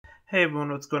Hey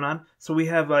everyone, what's going on? So we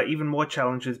have even more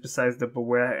challenges besides the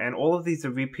Beware, and all of these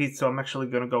are repeats, so I'm actually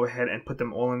going to go ahead and put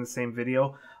them all in the same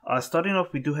video. Starting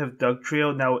off, we do have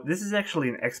Dugtrio. Now, this is actually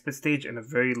an expert stage and a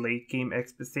very late game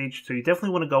expert stage, so you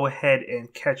definitely want to go ahead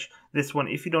and catch this one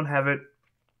if you don't have it.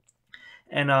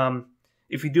 And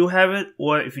if you do have it,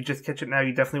 or if you just catch it now,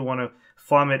 you definitely want to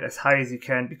farm it as high as you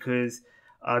can because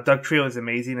Dugtrio is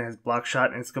amazing. It has block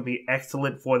shot, and it's going to be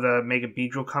excellent for the Mega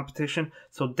Beedrill competition.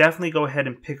 So definitely go ahead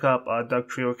and pick up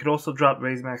Dugtrio. It could also drop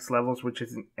raise max levels, which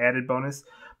is an added bonus.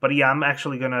 But yeah, I'm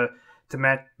actually going to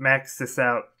max this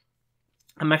out.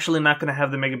 I'm actually not going to have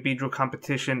the Mega Beedrill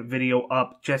competition video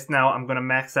up just now. I'm going to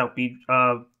max out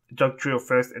Dugtrio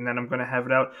first, and then I'm going to have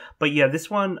it out. But yeah,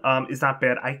 this one is not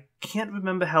bad. I can't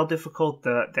remember how difficult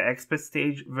the expert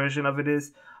stage version of it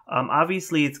is.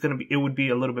 Obviously, it would be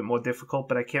a little bit more difficult,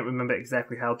 but I can't remember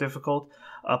exactly how difficult.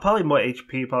 Probably more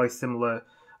HP, probably similar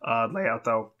layout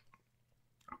though.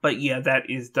 But yeah, that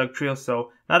is Dugtrio,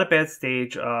 so not a bad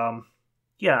stage.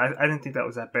 Yeah, I didn't think that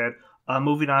was that bad.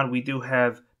 Moving on, we do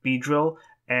have Beedrill,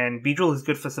 and Beedrill is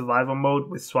good for survival mode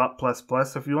with Swap++.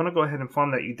 So if you want to go ahead and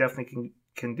farm that, you definitely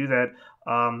can do that.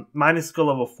 Mine is skill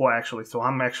level 4 actually, so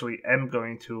I'm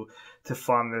going to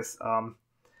farm this.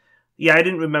 Yeah, I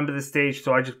didn't remember the stage,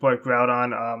 so I just bought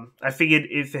Groudon. I figured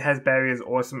if it has barriers,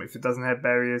 awesome. If it doesn't have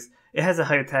barriers, it has a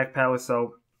high attack power,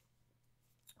 so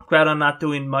Groudon not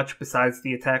doing much besides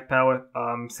the attack power.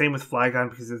 Same with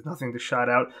Flygon because there's nothing to shot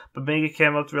out. But Mega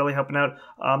Camelot's really helping out.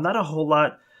 Not a whole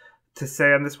lot to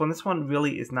say on this one. This one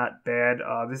really is not bad.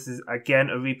 This is,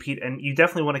 again, a repeat, and you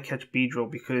definitely want to catch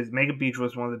Beedrill because Mega Beedrill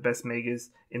is one of the best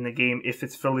Megas in the game if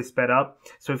it's fully sped up.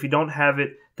 So if you don't have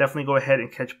it, definitely go ahead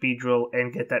and catch Beedrill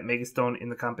and get that Mega Stone in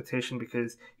the competition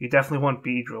because you definitely want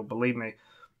Beedrill, believe me.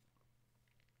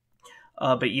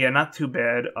 But yeah, not too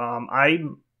bad.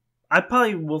 I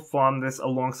probably will farm this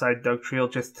alongside Dugtrio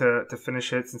just to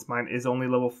finish it since mine is only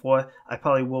level 4. I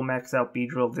probably will max out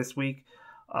Beedrill this week.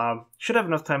 Should have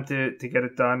enough time to get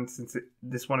it done since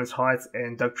this one is hearts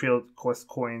and Dugtrio costs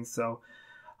coins. So,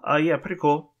 yeah, pretty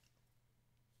cool.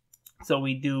 So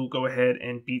we do go ahead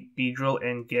and beat Beedrill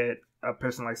and get a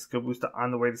personalized skill booster on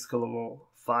the way to skill level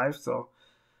 5. So,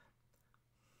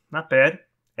 not bad.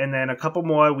 And then a couple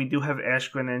more. We do have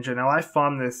Ash Greninja. Now, I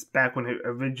farmed this back when it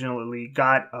originally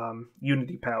got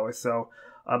Unity Power. So,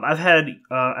 I've had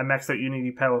a maxed out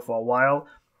Unity Power for a while.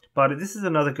 But this is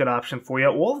another good option for you.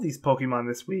 All of these Pokemon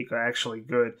this week are actually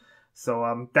good.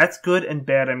 So that's good and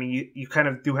bad. I mean, you kind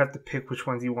of do have to pick which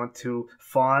ones you want to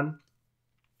farm.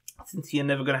 Since you're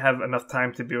never going to have enough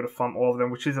time to be able to farm all of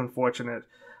them, which is unfortunate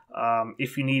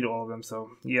if you need all of them. So,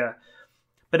 yeah.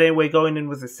 But anyway, going in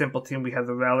with a simple team, we have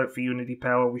the Rowlet for Unity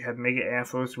Power. We have Mega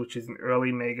Ampharos, which is an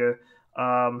early Mega.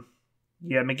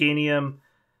 Yeah, Meganium.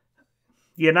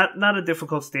 Yeah, not a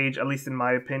difficult stage, at least in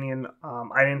my opinion.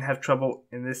 I didn't have trouble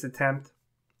in this attempt.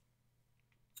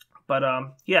 But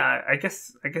yeah,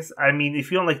 I mean, if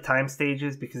you don't like time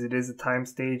stages, because it is a time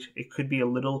stage, it could be a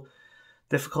little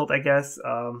difficult, I guess.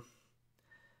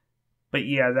 But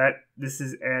yeah, this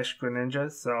is Ash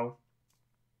Greninja, so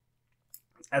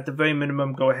at the very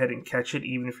minimum, go ahead and catch it,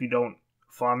 even if you don't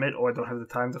farm it or don't have the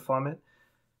time to farm it.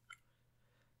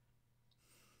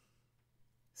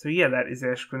 So yeah, that is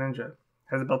Ash Greninja.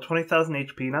 Has about 20,000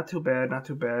 HP. Not too bad, not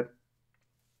too bad.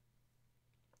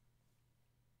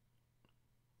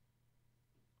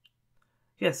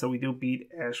 Yeah, so we do beat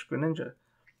Ash Greninja.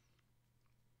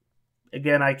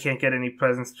 Again, I can't get any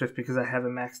presents just because I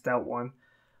haven't maxed out one.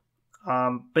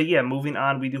 But yeah, moving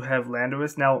on, we do have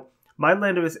Landorus. Now, my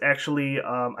Landorus actually,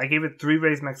 I gave it 3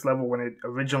 raise max level when it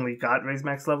originally got raise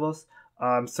max levels.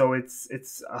 So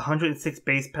it's 106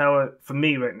 base power for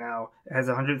me right now. It has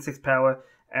 106 power.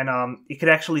 And it could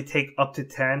actually take up to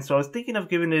 10. So I was thinking of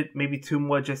giving it maybe 2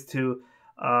 more just to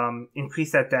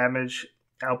increase that damage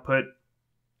output.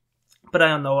 But I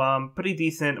don't know. Pretty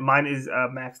decent. Mine is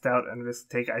maxed out and risk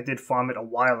take. I did farm it a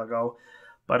while ago.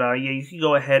 But yeah, you can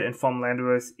go ahead and farm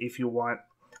Landorus if you want.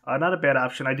 Not a bad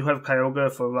option. I do have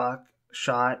Kyogre for rock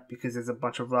shot because there's a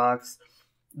bunch of rocks.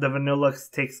 The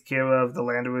Vanillux takes care of the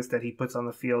Landorus that he puts on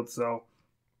the field. So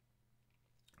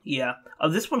yeah,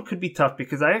 this one could be tough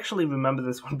because I actually remember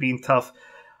this one being tough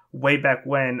way back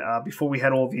when, before we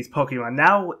had all these Pokemon.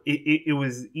 Now it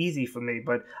was easy for me,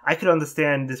 but I could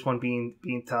understand this one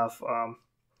being tough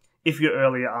if you're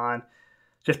earlier on,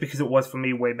 just because it was for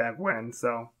me way back when.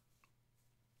 So,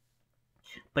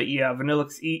 but yeah,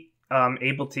 Vanillux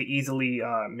able to easily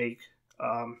make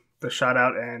the shot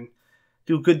out and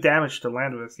do good damage to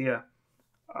Landorus. Yeah.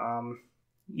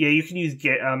 Yeah, you can use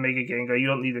Mega Gengar. You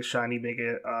don't need a shiny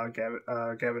Mega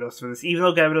Gyarados for this. Even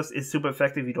though Gyarados is super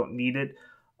effective, you don't need it.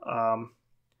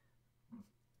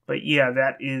 But But yeah,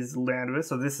 that is Landorus.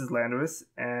 So this is Landorus.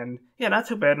 And yeah, not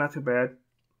too bad, not too bad.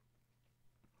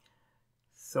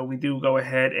 So we do go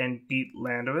ahead and beat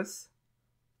Landorus.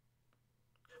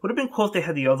 Would have been cool if they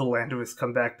had the other Landorus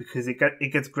come back, because it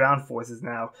gets ground forces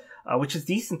now, which is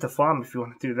decent to farm if you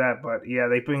want to do that. But yeah,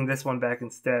 they bring this one back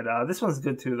instead. This one's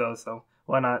good too though, so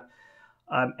why not?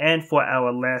 And for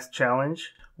our last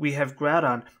challenge, we have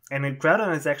Groudon, and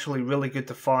Groudon is actually really good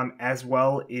to farm as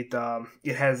well. It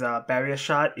has a barrier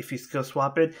shot if you skill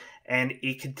swap it, and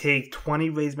it can take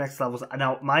 20 raised max levels.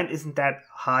 Now mine isn't that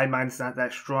high, mine is not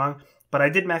that strong, but I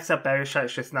did max out barrier shot.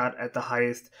 It's just not at the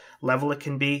highest level it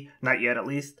can be, not yet at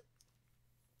least.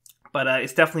 But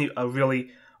it's definitely a really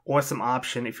awesome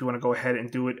option if you want to go ahead and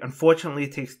do it. Unfortunately,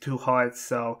 it takes 2 hearts,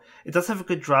 so it does have a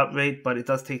good drop rate, but it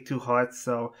does take 2 hearts,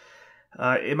 so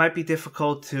it might be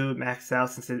difficult to max out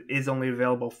since it is only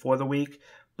available for the week.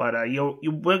 But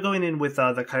we're going in with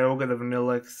the Kyogre, the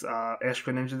Vanillix,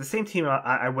 Astro Ninja, the same team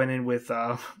I went in with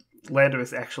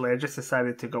Landorus, actually. I just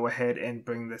decided to go ahead and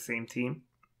bring the same team.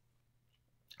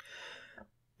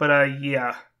 But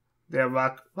yeah, their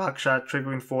rock shot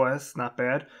triggering for us, not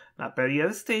bad, not bad. Yeah,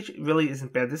 this stage really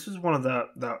isn't bad. This was one of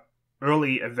the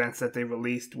early events that they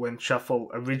released when Shuffle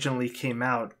originally came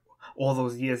out all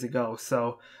those years ago.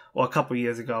 So, or a couple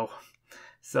years ago.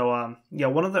 So yeah,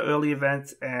 one of the early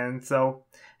events, and so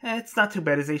it's not too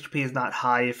bad. His HP is not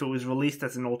high. If it was released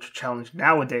as an Ultra Challenge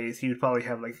nowadays, he would probably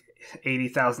have like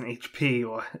 80,000 HP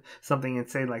or something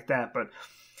insane like that. But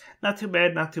not too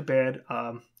bad, not too bad.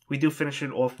 We do finish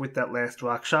it off with that last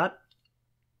rock shot.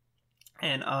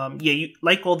 And yeah,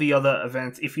 like all the other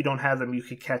events, if you don't have them, you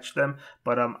could catch them.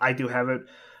 But I do have it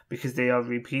because they are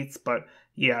repeats. But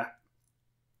yeah,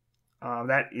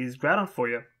 that is Groudon for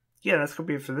you. Yeah, that's going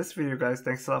to be it for this video, guys.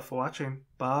 Thanks a lot for watching.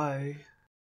 Bye.